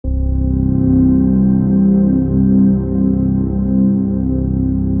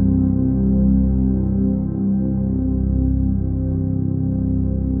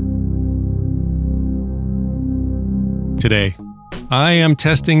Today, I am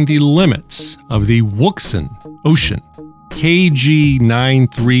testing the limits of the Wouxun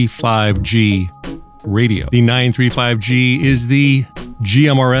KG-935G radio. The 935G is the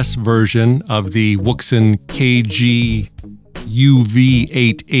GMRS version of the Wouxun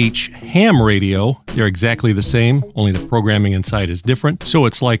KG-UV8H ham radio. They're exactly the same, only the programming inside is different. So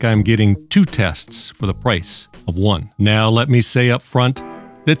it's like I'm getting two tests for the price of one. Now let me say up front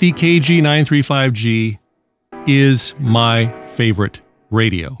that the KG-935G is my favorite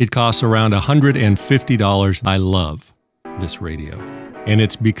radio. It costs around $150. I love this radio. And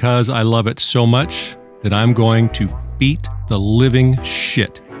it's because I love it so much that I'm going to beat the living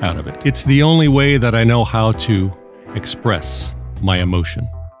shit out of it. It's the only way that I know how to express my emotion.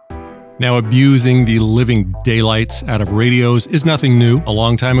 Now, abusing the living daylights out of radios is nothing new. A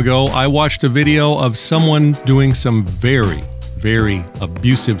long time ago, I watched a video of someone doing some very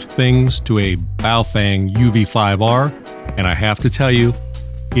abusive things to a Baofeng UV5R, and I have to tell you,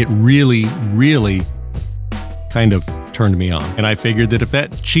 it really kind of turned me on. And I figured that if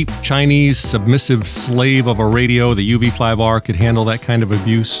that cheap Chinese submissive slave of a radio, the UV5R, could handle that kind of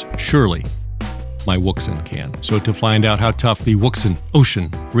abuse, surely my Wouxun can. So to find out how tough the Wouxun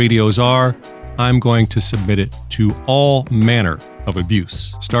radios are, I'm going to submit it to all manner of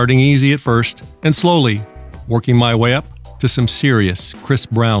abuse, starting easy at first and slowly working my way up to some serious Chris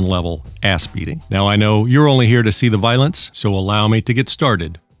Brown level ass beating. Now I know you're only here to see the violence, so allow me to get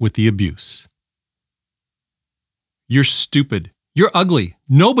started with the abuse. You're stupid. You're ugly.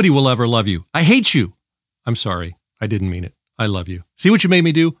 Nobody will ever love you. I hate you. I'm sorry. I didn't mean it. I love you. See what you made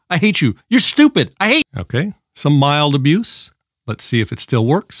me do? I hate you. You're stupid. I hate. Okay, some mild abuse. Let's see if it still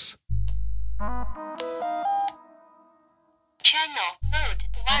works. Channel mode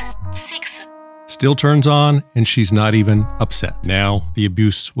 16. Still turns on, and she's not even upset. Now the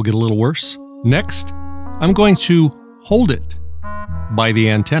abuse will get a little worse. Next, I'm going to hold it by the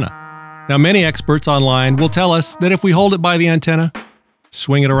antenna. Now, many experts online will tell us that if we hold it by the antenna,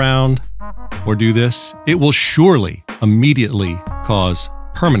 swing it around, or do this, it will surely immediately cause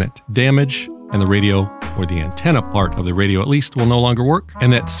permanent damage, and the radio, or the antenna part of the radio at least, will no longer work,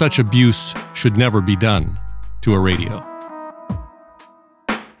 and that such abuse should never be done to a radio.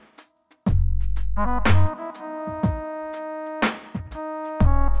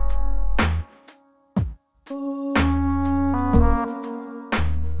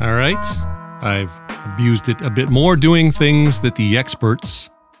 All right, I've abused it a bit more, doing things that the experts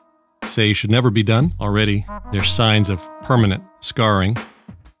say should never be done. Already, there's signs of permanent scarring.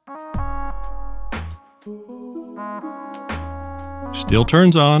 Still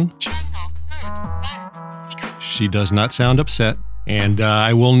turns on. She does not sound upset. And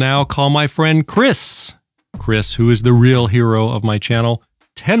I will now call my friend Chris. Chris, who is the real hero of my channel,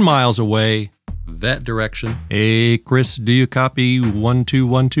 10 miles away, that direction. Hey, Chris, do you copy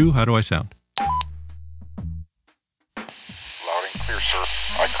 1212? How do I sound? Loud and clear, sir.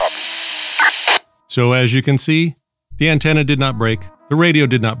 I copy. So as you can see, the antenna did not break, the radio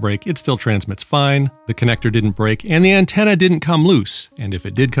did not break, it still transmits fine, the connector didn't break, and the antenna didn't come loose. And if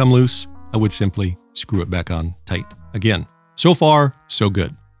it did come loose, I would simply screw it back on tight again. So far, so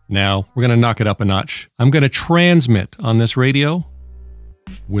good. Now, we're gonna knock it up a notch. I'm gonna transmit on this radio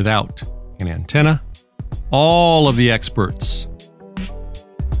without an antenna. All of the experts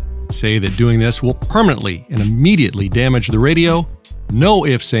say that doing this will permanently and immediately damage the radio. No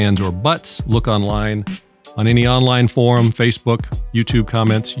ifs, ands, or buts. Look online. On any online forum, Facebook, YouTube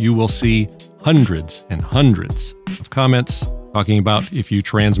comments, you will see hundreds and hundreds of comments talking about if you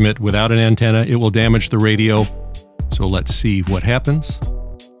transmit without an antenna, it will damage the radio. So let's see what happens.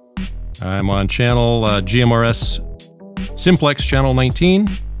 I'm on channel GMRS Simplex channel 19.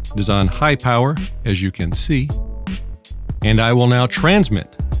 It is on high power, as you can see. And I will now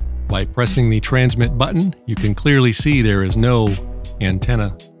transmit. By pressing the transmit button, you can clearly see there is no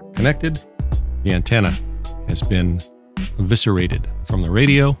antenna connected. The antenna has been eviscerated from the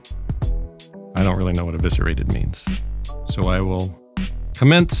radio. I don't really know what eviscerated means. So I will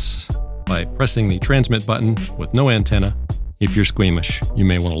commence by pressing the transmit button with no antenna. If you're squeamish, you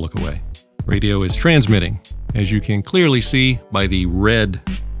may want to look away. Radio is transmitting, as you can clearly see by the red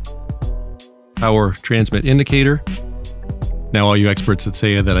power transmit indicator. Now, all you experts that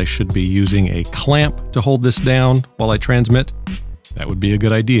say that I should be using a clamp to hold this down while I transmit, that would be a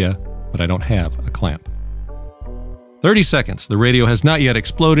good idea, but I don't have a clamp. 30 seconds. The radio has not yet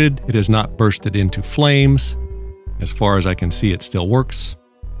exploded. It has not bursted into flames. As far as I can see, it still works.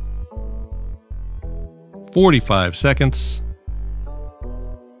 45 seconds.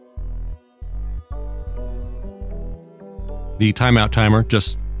 The timeout timer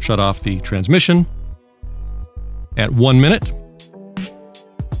just shut off the transmission. at 1 minute.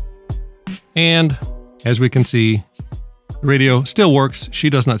 And as we can see, the radio still works. She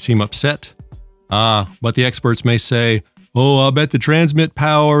does not seem upset. But the experts may say, oh, I'll bet the transmit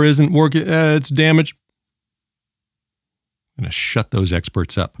power isn't working. It's damaged. I'm going to shut those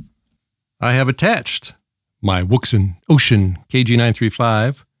experts up. I have attached my Wouxun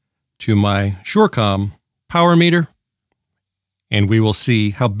KG-935 to my Surecom power meter, and we will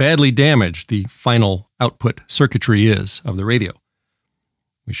see how badly damaged the final output circuitry is of the radio.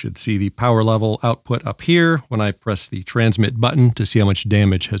 We should see the power level output up here when I press the transmit button to see how much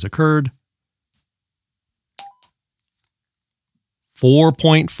damage has occurred.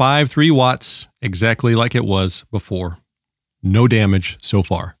 4.53 watts, exactly like it was before. No damage so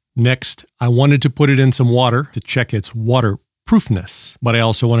far. Next, I wanted to put it in some water to check its waterproofness, but I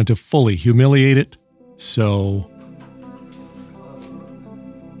also wanted to fully humiliate it, so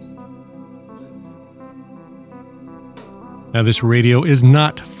now this radio is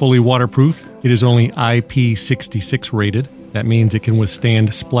not fully waterproof. It is only IP66 rated. That means it can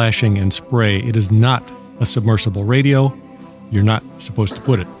withstand splashing and spray. It is not a submersible radio. You're not supposed to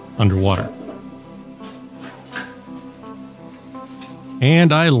put it underwater.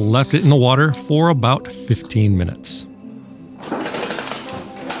 And I left it in the water for about 15 minutes.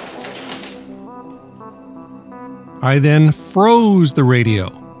 I then froze the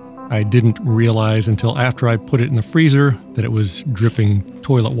radio. I didn't realize until after I put it in the freezer that it was dripping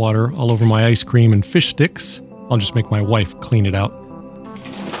toilet water all over my ice cream and fish sticks. I'll just make my wife clean it out.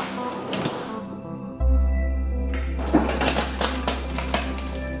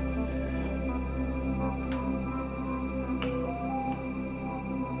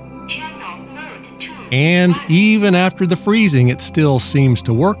 And even after the freezing, it still seems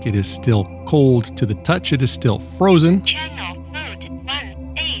to work. It is still cold to the touch. It is still frozen.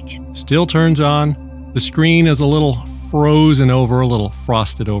 Still turns on. The screen is a little frozen over, a little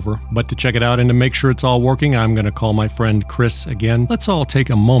frosted over. But to check it out and to make sure it's all working, I'm going to call my friend Chris again. Let's all take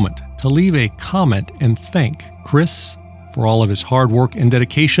a moment to leave a comment and thank Chris for all of his hard work and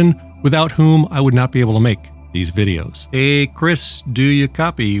dedication, without whom I would not be able to make these videos. Hey, Chris, do you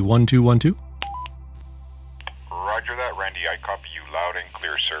copy? 1212? Roger that, Randy. I copy you loud and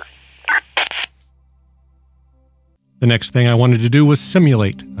clear, sir. The next thing I wanted to do was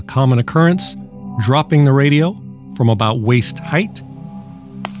simulate a common occurrence, dropping the radio from about waist height.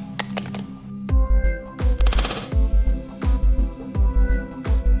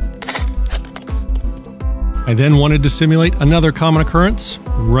 I then wanted to simulate another common occurrence,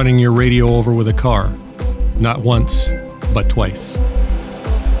 running your radio over with a car. Not once, but twice.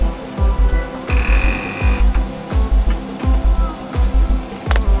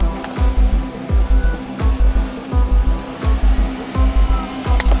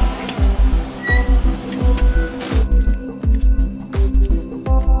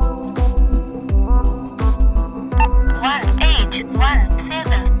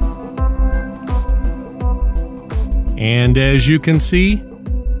 And as you can see,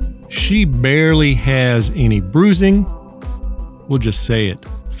 she barely has any bruising. We'll just say it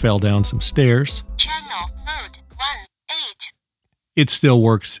fell down some stairs. Channel mode 1H. It still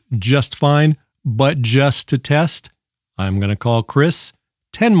works just fine, but just to test, I'm going to call Chris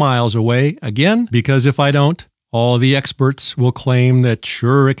 10 miles away again, because if I don't, all the experts will claim that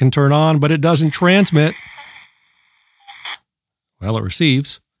sure, it can turn on, but it doesn't transmit. Well, it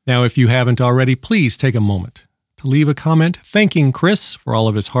receives. Now, if you haven't already, please take a moment to leave a comment thanking Chris for all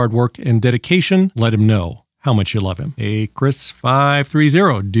of his hard work and dedication. Let him know how much you love him. Hey, Chris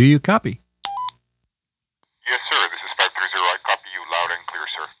 530, do you copy? Yes, sir. This is 530. I copy you loud and clear,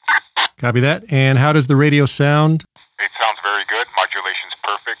 sir. Copy that. And how does the radio sound? It sounds very good. Modulation's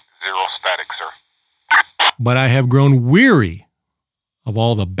perfect. Zero static, sir. But I have grown weary of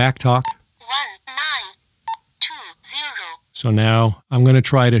all the backtalk. 1920. So now I'm going to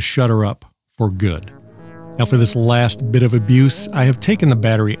try to shut her up for good. Now for this last bit of abuse, I have taken the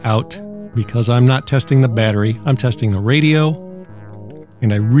battery out because I'm not testing the battery, I'm testing the radio,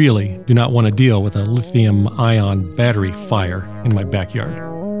 and I really do not want to deal with a lithium-ion battery fire in my backyard.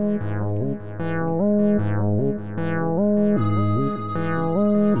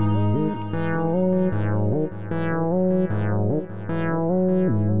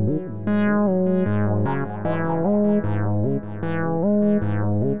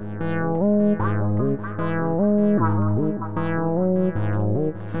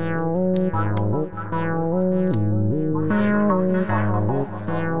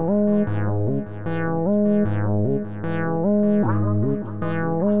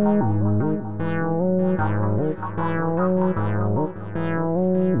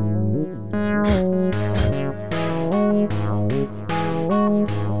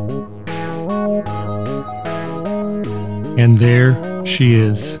 And there she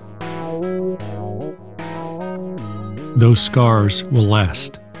is. Those scars will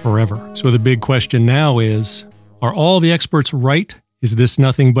last forever. So the big question now is, are all the experts right? Is this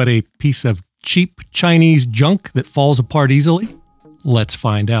nothing but a piece of cheap Chinese junk that falls apart easily? Let's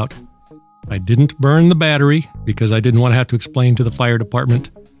find out. I didn't burn the battery because I didn't want to have to explain to the fire department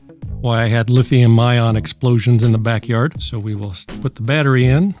why I had lithium-ion explosions in the backyard. So we will put the battery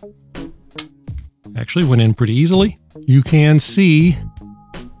in. Actually went in pretty easily. You can see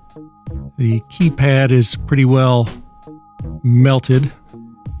the keypad is pretty well melted.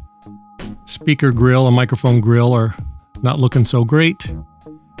 Speaker grill and microphone grill are not looking so great,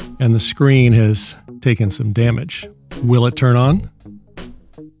 and the screen has taken some damage. Will it turn on?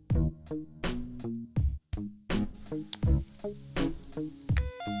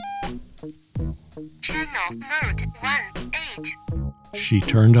 Channel mode 1H. She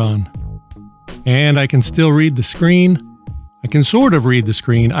turned on. And I can still read the screen. I can sort of read the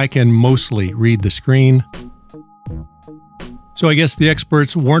screen. I can mostly read the screen. So I guess the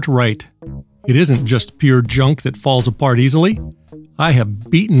experts weren't right. It isn't just pure junk that falls apart easily. I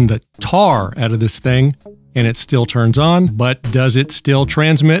have beaten the tar out of this thing, and it still turns on. But does it still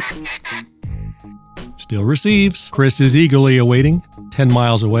transmit? Still receives. Chris is eagerly awaiting, 10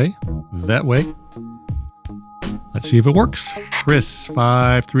 miles away, that way. Let's see if it works. Chris,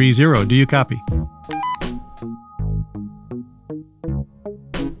 530, do you copy?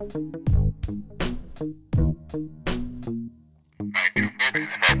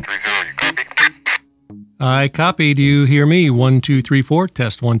 I copy. Do you hear me? 1, 2, 3, 4.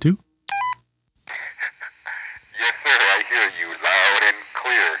 Test 1, 2. Yes, sir, I hear you loud and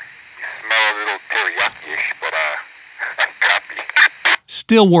clear. You smell a little teriyaki-ish, but I copy.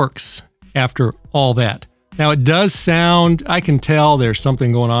 Still works after all that. Now it does sound, I can tell there's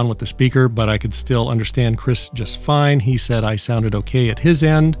something going on with the speaker, but I could still understand Chris just fine. He said I sounded okay at his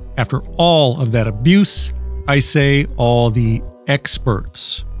end. After all of that abuse, I say all the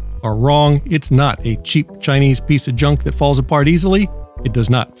experts are wrong. It's not a cheap Chinese piece of junk that falls apart easily. It does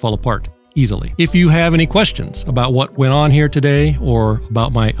not fall apart easily. If you have any questions about what went on here today or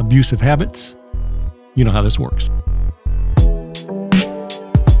about my abusive habits, you know how this works.